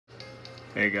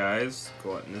Hey guys,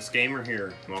 Gluttonous Gamer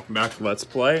here. Welcome back to Let's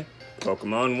Play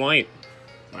Pokemon White.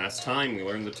 Last time we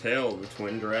learned the tale of the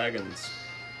twin dragons.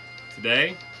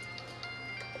 Today,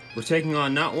 we're taking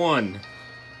on not one,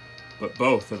 but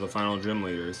both of the final gym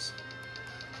leaders.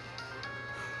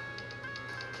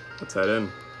 Let's head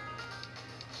in.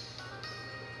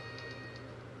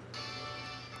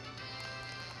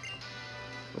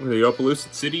 Over the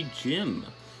Opelucid City Gym.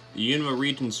 The Unova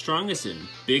region's strongest and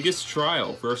biggest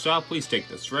trial. First off, please take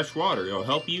this fresh water. It'll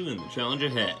help you in the challenge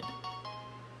ahead.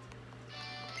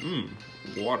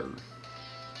 Water.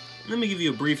 Let me give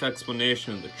you a brief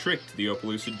explanation of the trick to the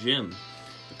Opelucid Gym.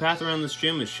 The path around this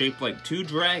gym is shaped like two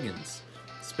dragons.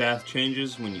 This path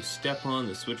changes when you step on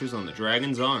the switches on the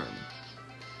dragon's arm.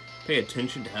 Pay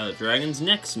attention to how the dragon's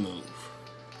necks move.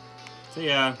 So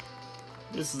yeah,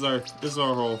 this is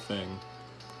our whole thing.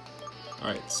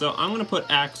 Alright, so I'm gonna put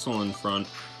Axel in front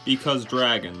because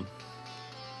dragon.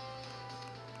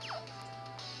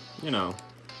 You know,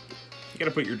 you gotta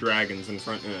put your dragons in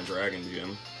front in a dragon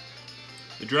gym.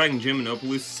 The dragon gym in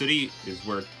Opelucid City is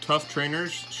where tough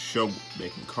trainers show they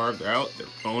can carve out their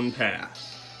own path.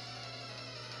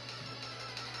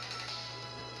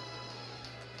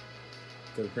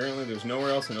 Because apparently there's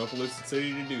nowhere else in Opelucid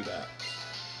City to do that.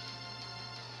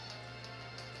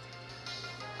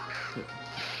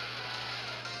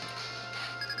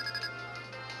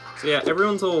 So yeah,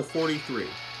 everyone's level 43.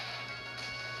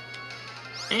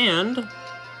 And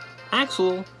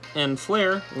Axel and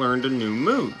Flare learned a new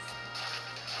move.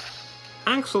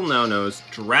 Axel now knows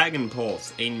Dragon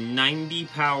Pulse, a 90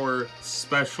 power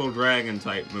special dragon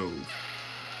type move.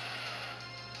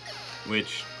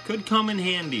 Which could come in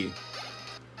handy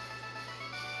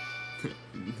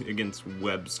against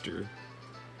Webster.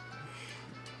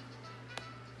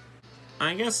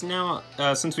 I guess now,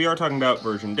 since we are talking about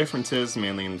version differences,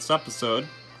 mainly in this episode,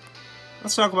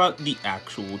 let's talk about the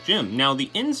actual gym. Now,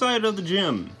 the inside of the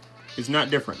gym is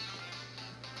not different.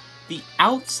 The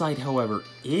outside, however,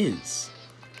 is.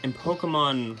 In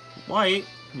Pokemon White,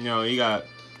 you know,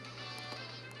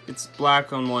 it's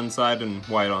black on one side and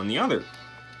white on the other.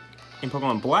 In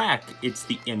Pokemon Black, it's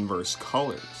the inverse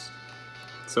colors.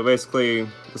 So basically,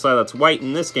 the side that's white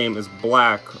in this game is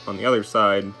black on the other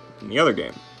side in the other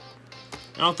game.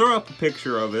 I'll throw up a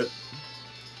picture of it,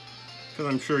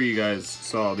 because I'm sure you guys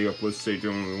saw the Opelucid City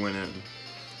gym when we went in.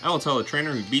 I will tell a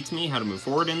trainer who beats me how to move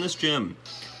forward in this gym.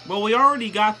 Well, we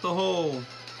already got the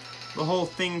whole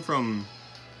thing from...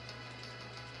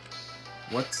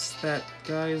 What's that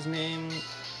guy's name?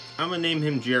 I'm gonna name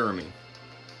him Jeremy.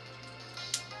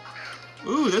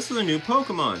 Ooh, this is a new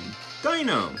Pokemon.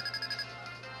 Dino!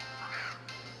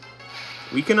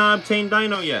 We cannot obtain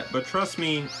Dino yet, but trust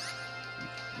me,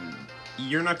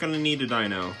 you're not going to need a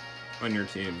Dino on your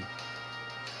team.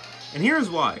 And here's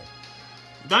why.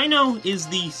 Dino is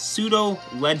the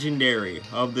pseudo-legendary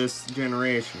of this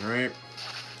generation, right?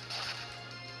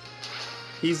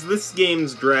 He's this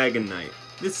game's Dragonite,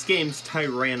 this game's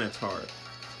Tyranitar,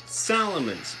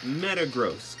 Salamence,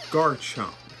 Metagross,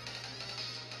 Garchomp.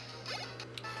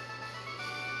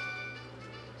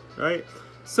 Right?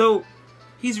 So,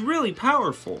 he's really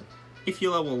powerful if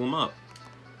you level him up.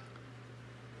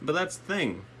 But that's the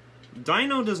thing.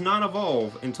 Dino does not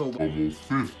evolve until level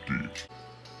 50.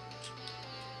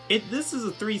 This is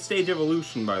a 3-stage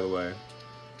evolution, by the way.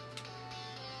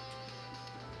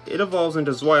 It evolves into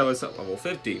Zweilous at level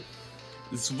 50.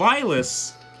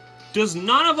 Zweilous does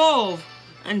not evolve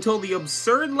until the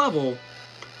absurd level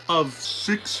of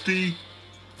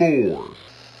 64.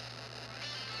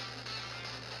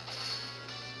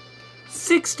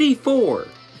 64!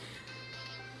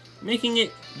 Making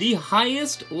it the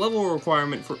highest level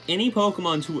requirement for any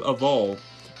Pokemon to evolve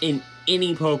in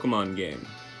any Pokemon game.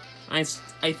 I'm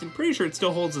pretty sure it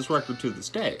still holds this record to this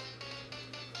day.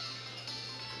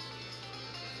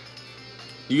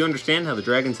 Do you understand how the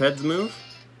dragon's heads move?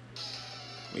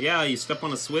 Well, yeah, you step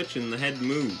on a switch and the head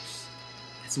moves.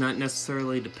 It's not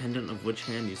necessarily dependent of which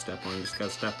hand you step on, you just gotta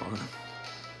step on it.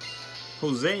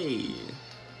 Jose!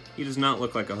 He does not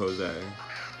look like a Jose.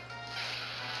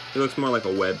 He looks more like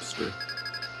a Webster.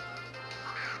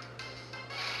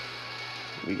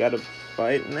 We gotta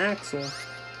fight an Axel.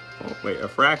 Oh, wait, a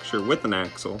Fracture with an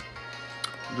Axel.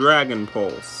 Dragon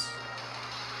Pulse.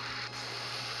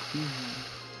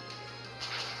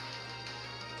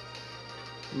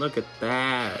 Look at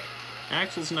that.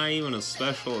 Axel's not even a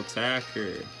special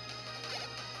attacker.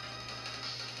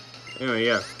 Anyway,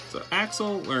 yeah. So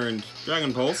Axel learned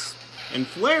Dragon Pulse. And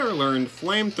Flare learned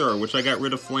Flamethrower, which I got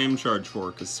rid of Flame Charge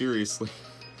for, because seriously,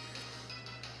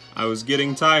 I was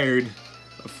getting tired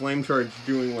of Flame Charge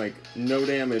doing, like, no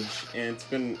damage, and it's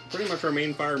been pretty much our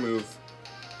main fire move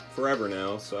forever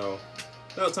now, so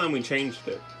about time we changed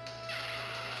it.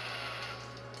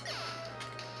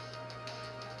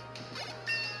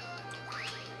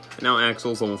 Now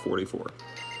Axel's level 44.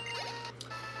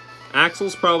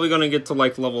 Axel's probably gonna get to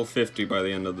like level 50 by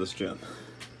the end of this gen.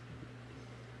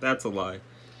 That's a lie.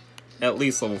 At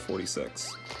least level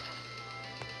 46.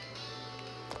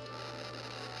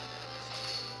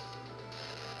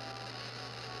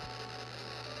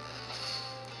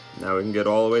 Now we can get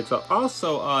all the way to...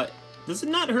 Also, does it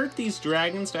not hurt these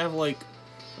dragons to have like...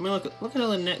 I mean, look at how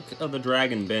the neck of the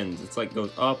dragon bends. It's like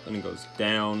goes up and it goes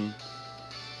down.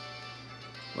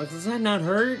 Like, does that not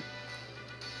hurt?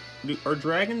 Are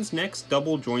dragons' necks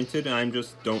double jointed and I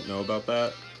just don't know about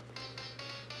that?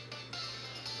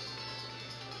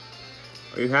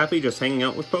 Are you happy just hanging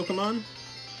out with Pokemon?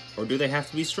 Or do they have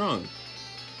to be strong?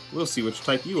 We'll see which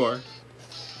type you are.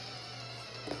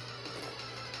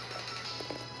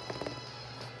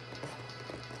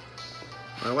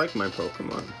 I like my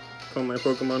Pokemon. Call my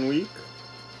Pokemon weak?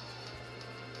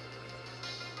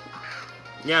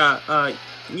 Yeah,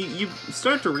 you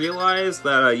start to realize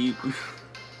that,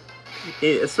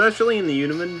 especially in the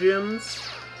Uniman gyms,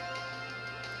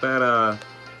 that,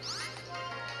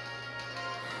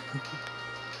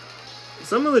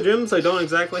 some of the gyms I don't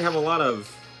exactly have a lot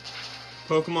of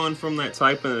Pokemon from that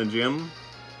type in a gym.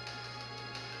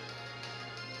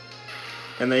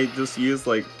 And they just use,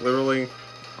 like, literally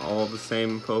all the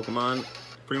same Pokemon.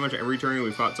 Pretty much every tournament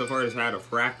we've fought so far has had a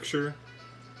fracture.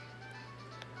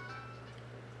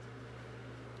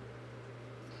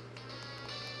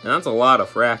 And that's a lot of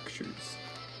fractures.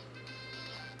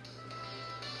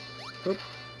 Oop.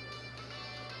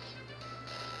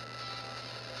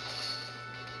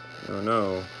 Oh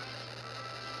no.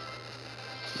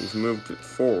 He's moved it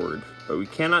forward. But we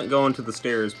cannot go into the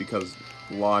stairs because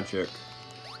logic.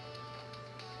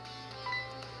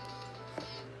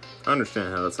 I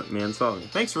understand how that's a man solving.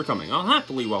 Thanks for coming. I'll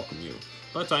happily welcome you.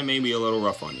 But I may be a little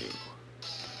rough on you.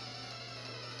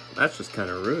 That's just kind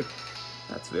of rude.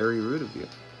 That's very rude of you.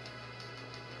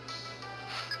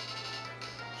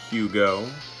 Hugo.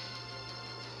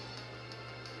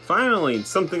 Finally,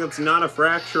 something that's not a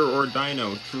fracture or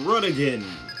dino. Drayden.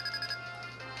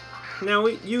 Now,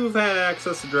 you've had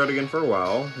access to Drayden for a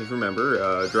while. If you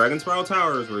remember, Dragon Spiral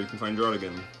Tower is where you can find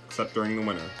Drayden, except during the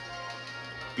winter.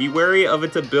 Be wary of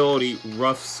its ability,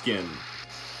 Rough Skin.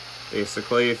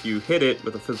 Basically, if you hit it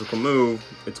with a physical move,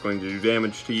 it's going to do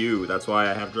damage to you. That's why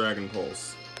I have Dragon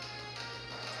Pulse.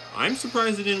 I'm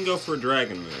surprised it didn't go for a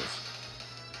dragon move.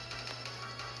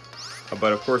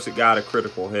 But of course it got a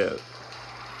critical hit.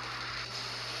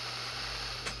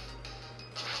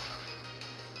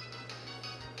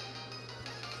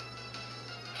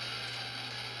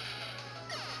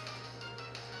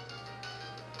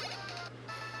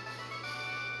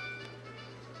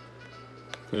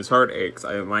 His heart aches.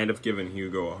 I might have given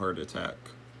Hugo a heart attack.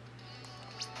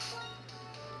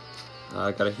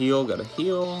 Gotta heal, gotta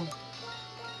heal.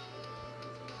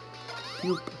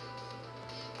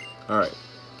 Alright.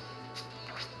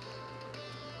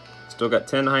 Still got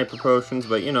 10 hyper potions,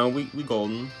 but you know, we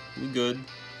golden. We good.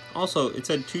 Also, it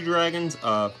said 2 dragons.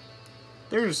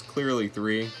 There's clearly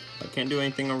 3. I can't do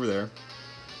anything over there.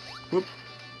 Whoop.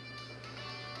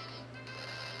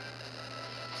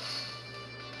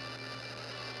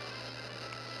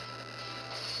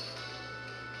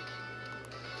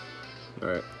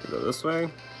 Alright, we go this way.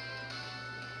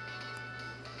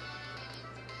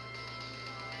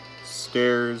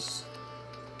 Stairs.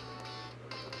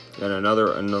 Then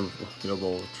another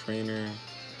unavailable trainer.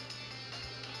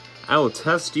 I will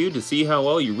test you to see how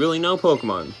well you really know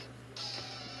Pokemon.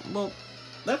 Well,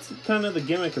 that's kind of the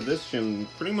gimmick of this gym.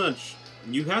 Pretty much,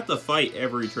 you have to fight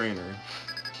every trainer.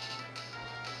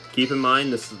 Keep in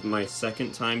mind, this is my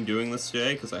second time doing this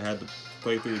today, because I had to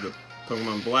play through the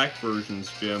Pokemon Black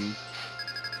version's gym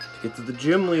to get to the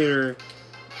gym leader.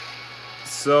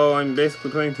 So I'm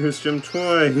basically playing through this gym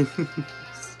twice.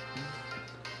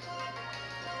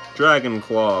 Dragon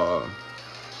Claw.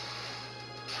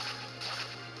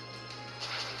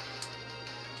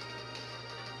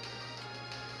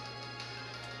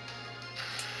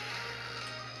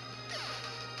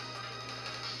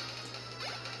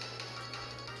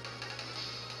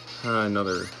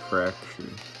 Another fracture.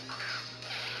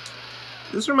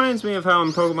 This reminds me of how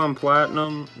in Pokemon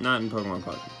Platinum, not in Pokemon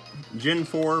Platinum, Gen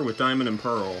 4 with Diamond and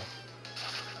Pearl,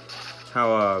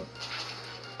 how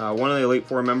one of the Elite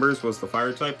Four members was the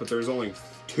Fire type, but there's only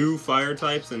 2 Fire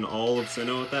types in all of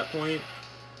Sinnoh at that point.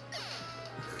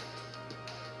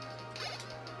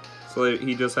 So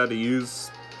he just had to use,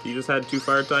 he just had 2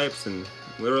 Fire types, and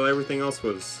literally everything else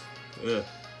was, ugh.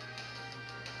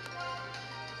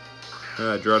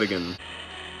 Drayden.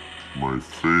 My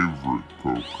favorite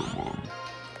Pokemon.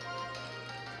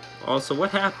 Also, what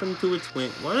happened to its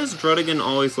wing? Why does Drayden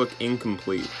always look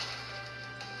incomplete?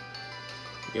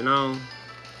 You know,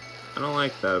 I don't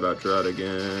like that about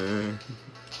Drayden.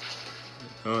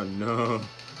 Oh no.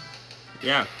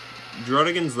 Yeah,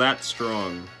 Drayden's that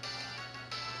strong.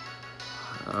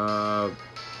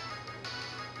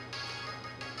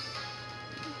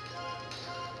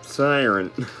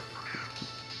 Siren.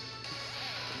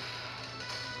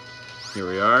 Here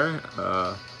we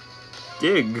are.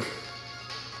 Dig.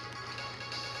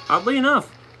 Oddly enough,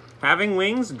 having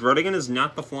wings, Drayden is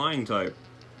not the flying type.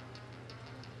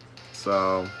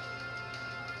 So...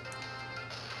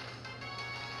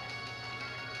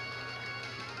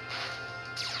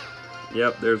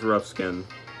 Yep, there's Rough Skin.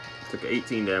 Took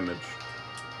 18 damage.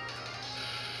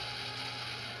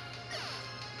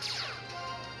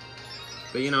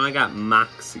 But you know, I got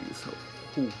Moxie, so...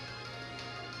 Ooh.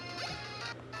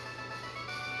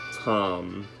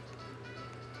 Tom.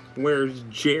 Where's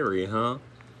Jerry, huh?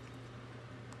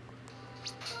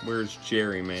 Where's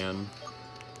Jerry, man?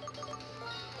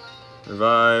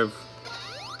 Revive.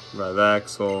 Revive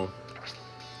Axel.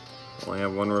 Only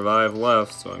have one revive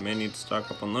left, so I may need to stock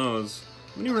up on those.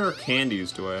 How many rare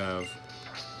candies do I have?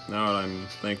 Now that I'm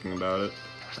thinking about it.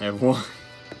 I have one.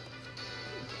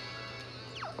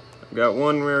 I've got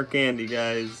one rare candy,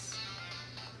 guys.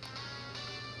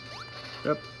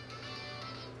 Yep.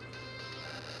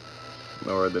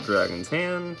 Lower the dragon's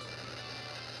hand.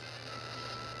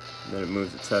 Then it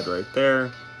moves its head right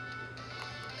there.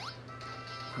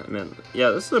 I mean, yeah,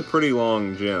 this is a pretty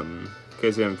long gym, in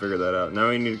case you haven't figured that out. Now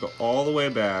we need to go all the way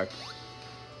back,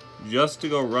 just to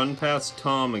go run past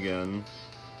Tom again,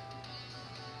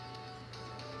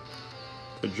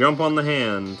 to jump on the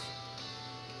hand,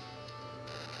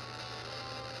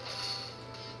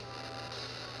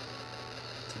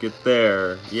 to get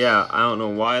there. Yeah, I don't know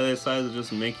why they decided to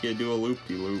just make you do a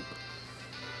loop-de-loop.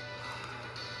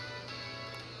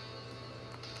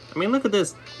 I mean, look at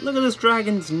this. Look at this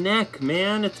dragon's neck,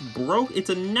 man. It's broke. It's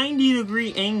a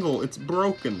 90-degree angle. It's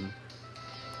broken.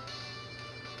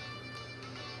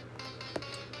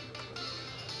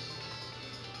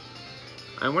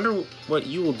 I wonder what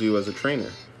you will do as a trainer.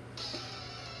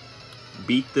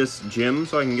 Beat this gym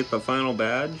so I can get the final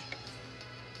badge?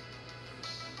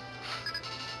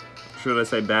 Should I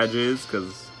say badges?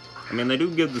 Because, I mean, they do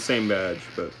give the same badge,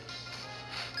 but...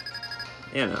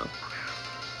 you know.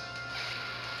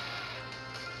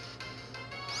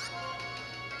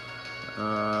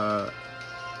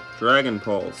 Dragon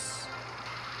Pulse.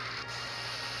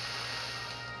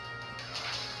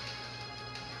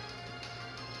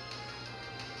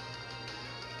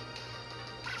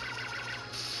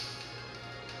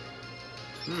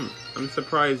 I'm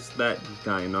surprised that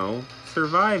dino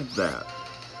survived that.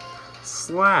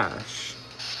 Slash.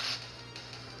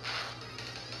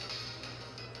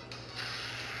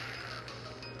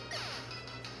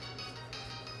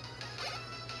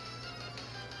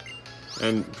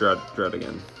 And Dread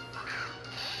again.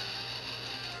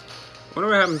 Wonder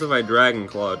what happens if I Dragon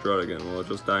Claw Drayden. Will it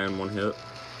just die in one hit?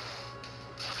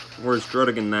 Or is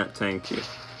Drayden that tanky?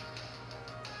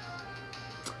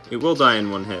 It will die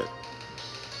in one hit.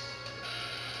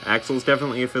 Axel's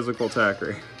definitely a physical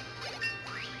attacker.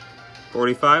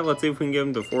 45? Let's see if we can get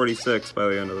him to 46 by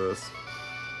the end of this.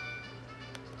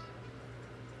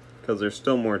 Because there's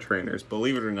still more trainers.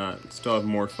 Believe it or not, still have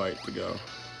more fight to go.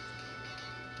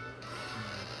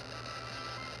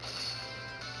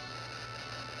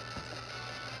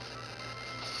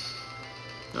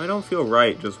 I don't feel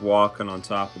right just walking on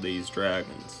top of these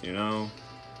dragons, you know?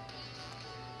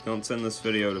 Don't send this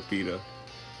video to PETA.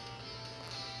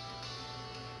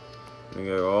 I'm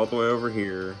gonna go all the way over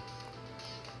here.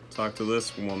 Talk to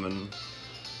this woman.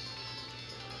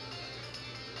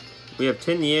 We have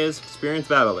 10 years experience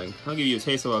battling. I'll give you a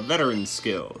taste of a veteran's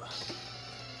skill.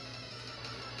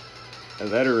 A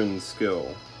veteran's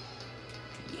skill.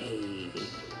 Yay.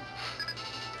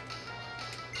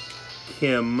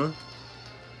 Kim.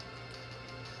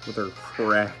 With her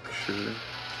fracture.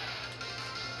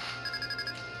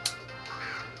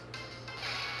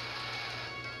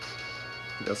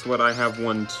 Guess what? I have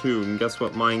one too, and guess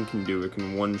what mine can do? It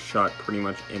can one-shot pretty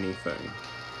much anything.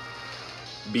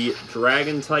 Be it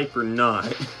dragon type or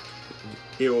not,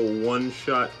 it will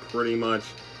one-shot pretty much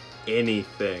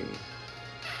anything.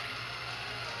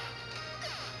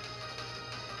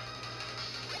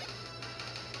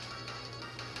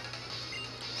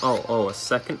 Oh, a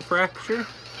second fracture?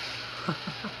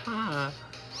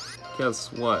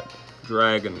 Guess what?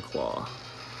 Dragon Claw.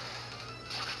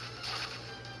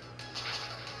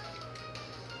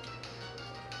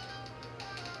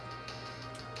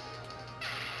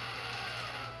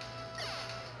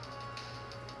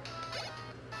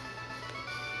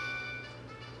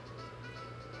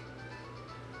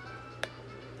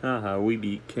 Haha, we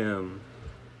beat Kim.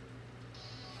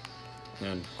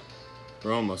 And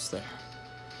we're almost there.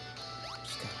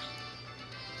 Just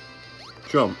gotta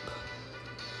jump.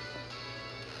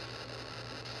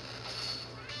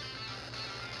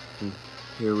 And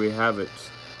here we have it.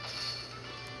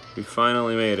 We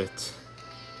finally made it.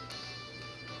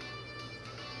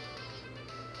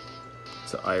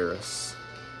 To Iris.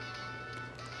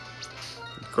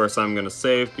 Of course, I'm gonna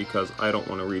save because I don't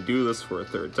want to redo this for a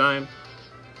third time.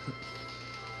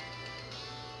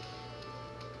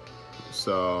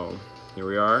 So, here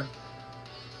we are.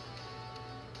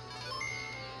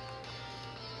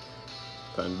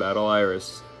 Time to battle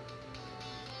Iris.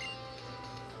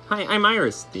 Hi, I'm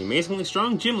Iris, the amazingly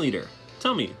strong gym leader.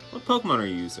 Tell me, what Pokemon are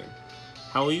you using?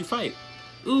 How will you fight?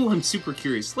 Ooh, I'm super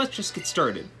curious. Let's just get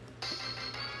started.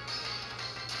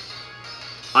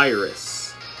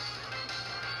 Iris.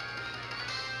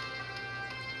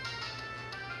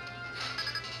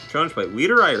 Challenged by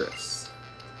Leader Iris.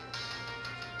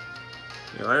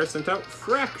 Your Iris sent out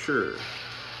Fracture.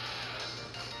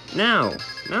 Now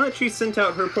that she sent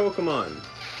out her Pokemon,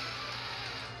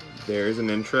 there's an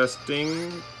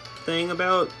interesting thing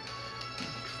about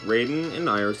Drayden and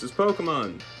Iris's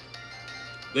Pokemon.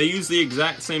 They use the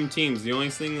exact same teams. The only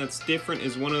thing that's different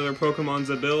is one of their Pokemon's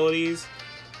abilities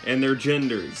and their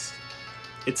genders.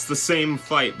 It's the same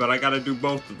fight, but I gotta do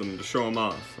both of them to show them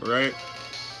off, alright?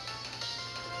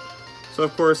 So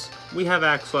of course, we have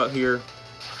Axel here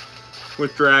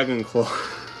with Dragon Claw.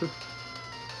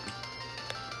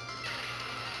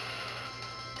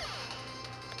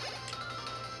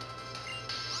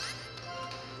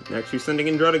 Next she's sending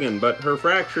in Drayden, but her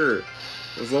Fracture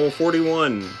is level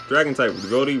 41. Dragon type with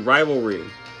ability Rivalry.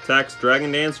 Attacks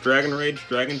Dragon Dance, Dragon Rage,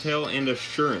 Dragon Tail, and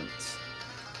Assurance.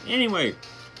 Anyway,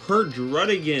 her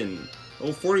Drayden,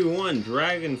 level 41,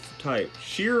 Dragon type,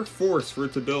 Sheer Force for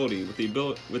its ability with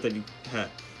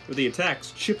the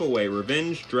attacks Chip Away,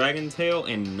 Revenge, Dragon Tail,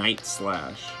 and Night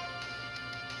Slash.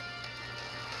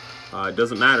 It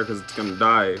doesn't matter because it's gonna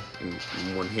die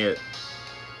in one hit.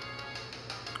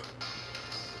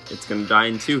 It's gonna die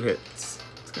in 2 hits.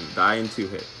 It's gonna die in 2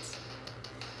 hits.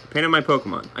 Pain on my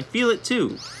Pokemon. I feel it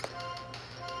too.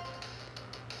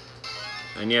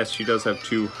 And yes, she does have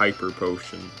 2 Hyper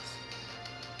Potions.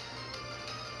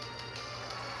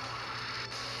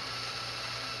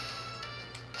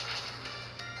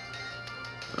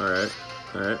 Alright.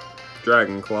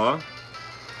 Dragon Claw.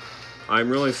 I'm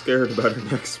really scared about her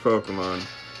next Pokemon.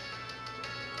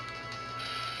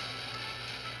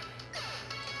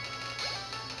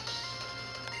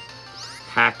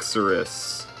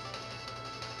 Haxorus.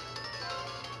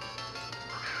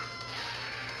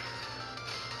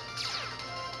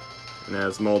 And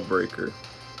as Mold Breaker.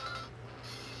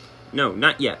 No,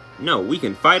 not yet. No, we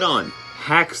can fight on.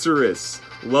 Haxorus,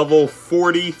 level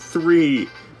 43,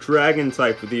 Dragon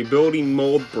type with the ability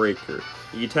Mold Breaker.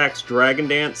 He attacks Dragon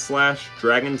Dance, Slash,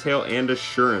 Dragon Tail, and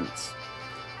Assurance.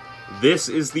 This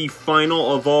is the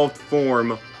final evolved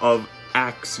form of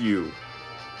Axew.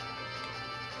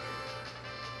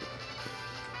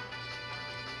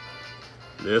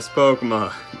 This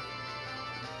Pokemon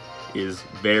is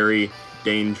very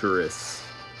dangerous.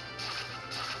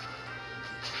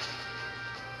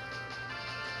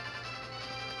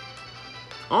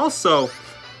 Also,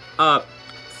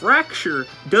 Fracture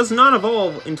does not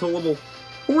evolve until level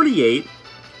 48.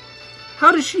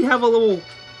 How does she have a level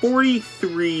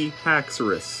 43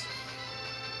 Haxorus?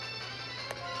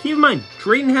 Keep in mind,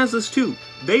 Drayden has this too.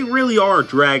 They really are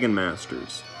Dragon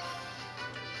Masters.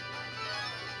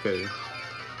 Okay.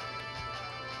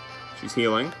 She's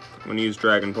healing. I'm going to use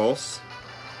Dragon Pulse.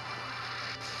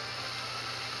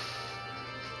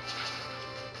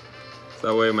 So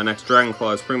that way my next Dragon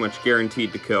Claw is pretty much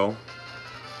guaranteed to kill.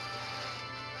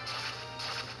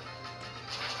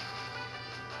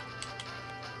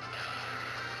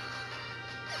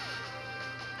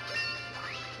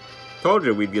 Told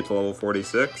you we'd get to level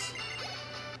 46.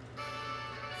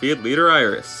 Field Leader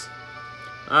Iris.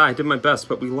 I did my best,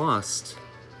 but we lost.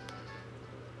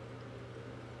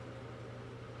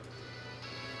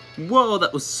 Whoa,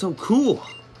 that was so cool!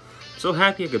 So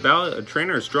happy I could battle a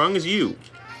trainer as strong as you.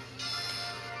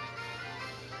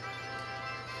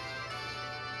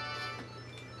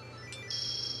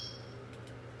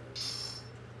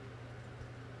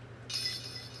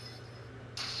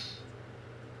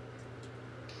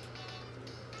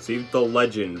 Received the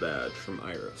Legend badge from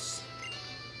Iris.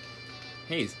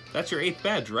 Hey, that's your 8th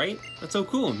badge, right? That's so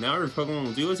cool. Now every Pokemon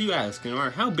will do as you ask, no matter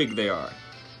how big they are.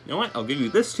 You know what? I'll give you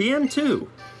this TM too.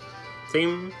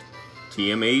 Same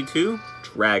TM82,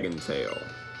 Dragon Tail.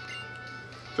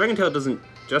 Dragon Tail doesn't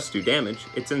just do damage,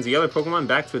 it sends the other Pokemon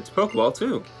back to its Pokeball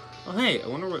too. Oh hey, I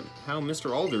wonder how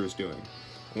Mr. Alder is doing.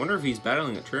 I wonder if he's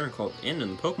battling a trainer called In the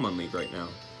Pokemon League right now.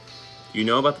 Do you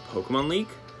know about the Pokemon League?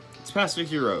 It's past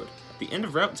Victory Road, at the end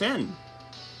of Route 10.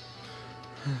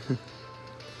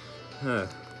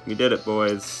 We did it,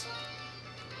 boys.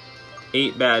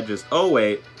 8 badges. Oh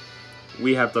wait,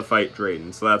 we have to fight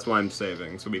Drayden, so that's why I'm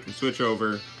saving, so we can switch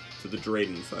over to the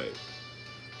Drayden fight.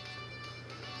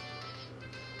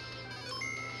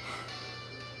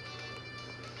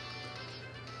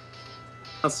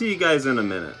 I'll see you guys in a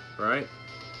minute, alright?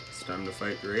 It's time to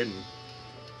fight Drayden.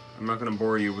 I'm not going to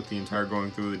bore you with the entire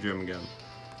going through the gym again.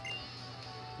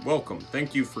 Welcome,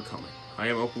 thank you for coming. I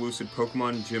am Opelucid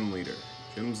Pokemon Gym Leader.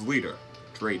 Gym's leader,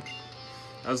 Drayden.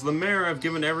 As the mayor, I've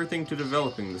given everything to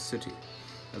developing the city.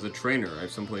 As a trainer,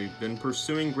 I've simply been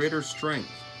pursuing greater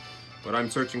strength. What I'm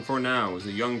searching for now is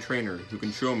a young trainer who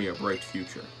can show me a bright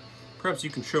future. Perhaps you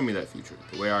can show me that future,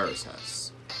 the way Iris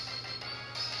has.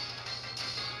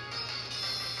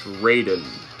 Drayden.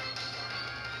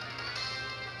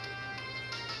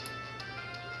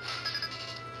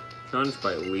 Challenged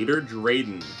by Leader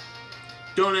Drayden.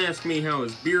 Don't ask me how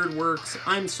his beard works,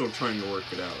 I'm still trying to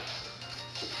work it out.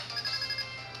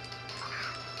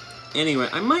 Anyway,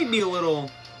 I might be a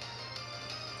little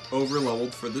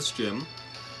over-leveled for this gym.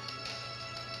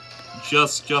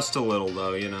 Just a little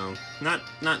though, you know. Not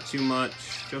too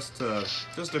much, just a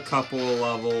couple of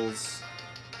levels.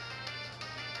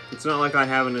 It's not like I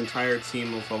have an entire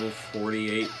team of level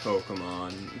 48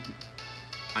 Pokemon.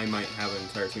 I might have an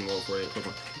entire team of level 48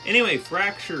 Pokemon. Anyway,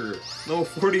 Fracture, level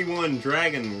 41,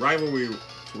 Dragon,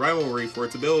 Rivalry for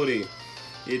its ability.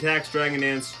 He attacks Dragon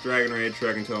Dance, Dragon Rage,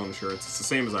 Dragon Tail, and Insurance. It's the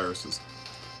same as Iris's.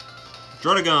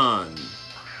 Druddigon.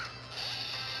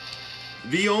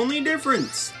 The only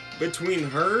difference between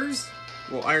hers,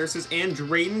 well, Iris's, and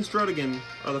Drayden's Druddigon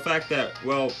are the fact that,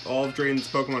 well, all of Drayden's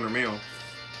Pokemon are male,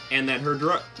 and that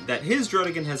his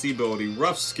Druddigon has the ability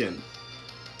Rough Skin.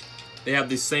 They have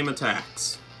the same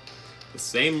attacks, the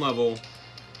same level,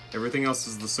 everything else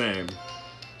is the same.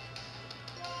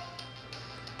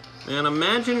 And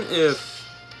imagine if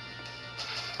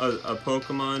a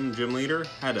Pokemon gym leader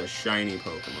had a shiny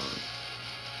Pokemon.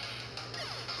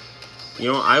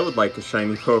 You know, I would like a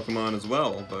shiny Pokemon as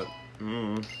well, but...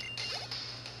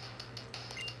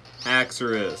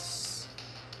 Axorus.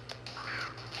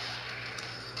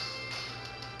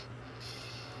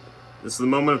 This is the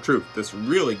moment of truth. This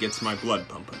really gets my blood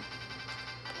pumping.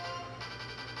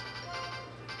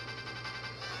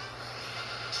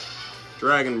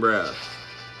 Dragon Breath.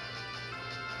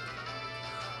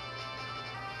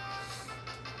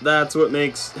 That's what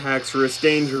makes Haxorus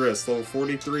dangerous. Level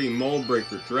 43, Mold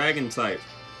Breaker, Dragon type.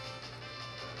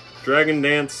 Dragon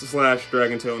Dance /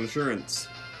 Dragon Tail Insurance.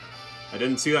 I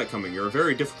didn't see that coming. You're a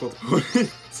very difficult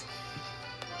opponent.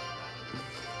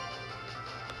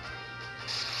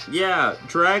 Yeah,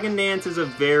 Dragon Dance is a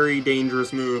very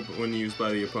dangerous move when used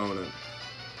by the opponent.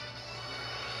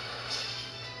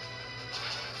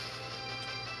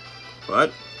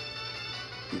 But,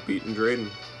 you've beaten Drayden.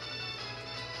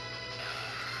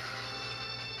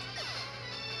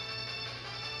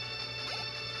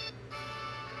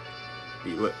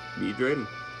 Beat Drayden.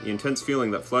 The intense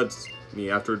feeling that floods me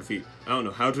after defeat. I don't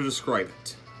know how to describe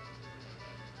it.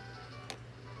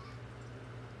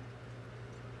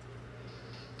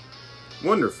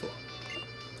 Wonderful.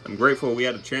 I'm grateful we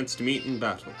had a chance to meet in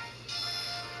battle.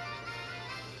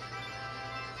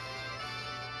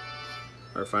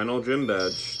 Our final gym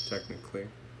badge, technically.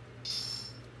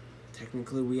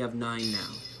 Technically, we have 9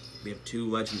 now. We have 2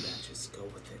 legend badges. Go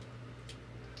with it.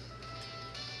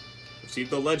 Receive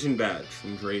the legend badge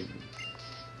from Drayden.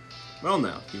 Well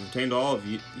now, you've obtained all of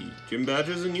the gym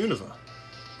badges in Unova.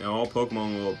 Now all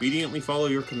Pokemon will obediently follow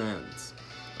your commands.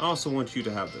 I also want you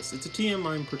to have this. It's a TM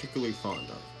I'm particularly fond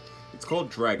of. It's called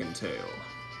Dragon Tail.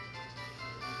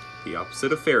 The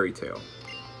opposite of Fairy Tail.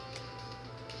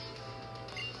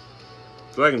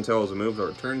 Dragon Tail is a move that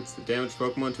returns the damaged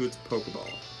Pokemon to its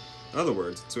Pokeball. In other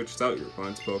words, it switches out your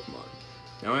opponent's Pokemon.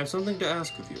 Now I have something to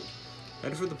ask of you.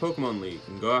 Head for the Pokemon League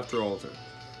and go after Alder.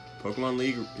 Pokemon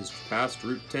League is past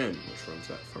Route 10, which runs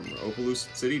from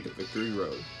Opelucid City to Victory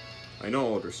Road. I know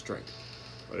Alder's strength,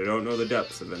 but I don't know the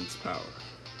depths of its power.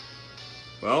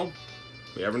 Well,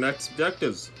 we have our next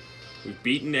objectives. We've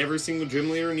beaten every single gym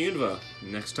leader in Unova.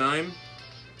 Next time,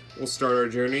 we'll start our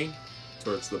journey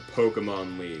towards the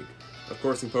Pokemon League. Of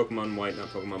course in Pokemon White, not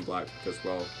Pokemon Black, because,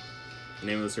 well, the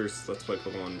name of the series is Let's Play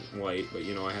Pokemon White, but,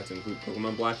 you know, I have to include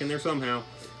Pokemon Black in there somehow,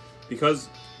 because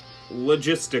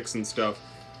logistics and stuff.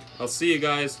 I'll see you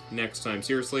guys next time.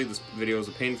 Seriously, this video is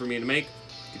a pain for me to make.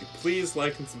 Could you please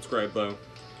like and subscribe, though?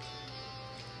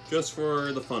 Just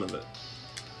for the fun of it.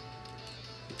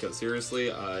 Because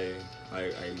seriously, I'm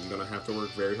gonna have to work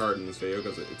very hard in this video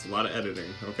because it's a lot of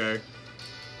editing, okay?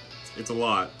 It's a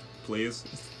lot. Please?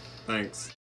 Thanks.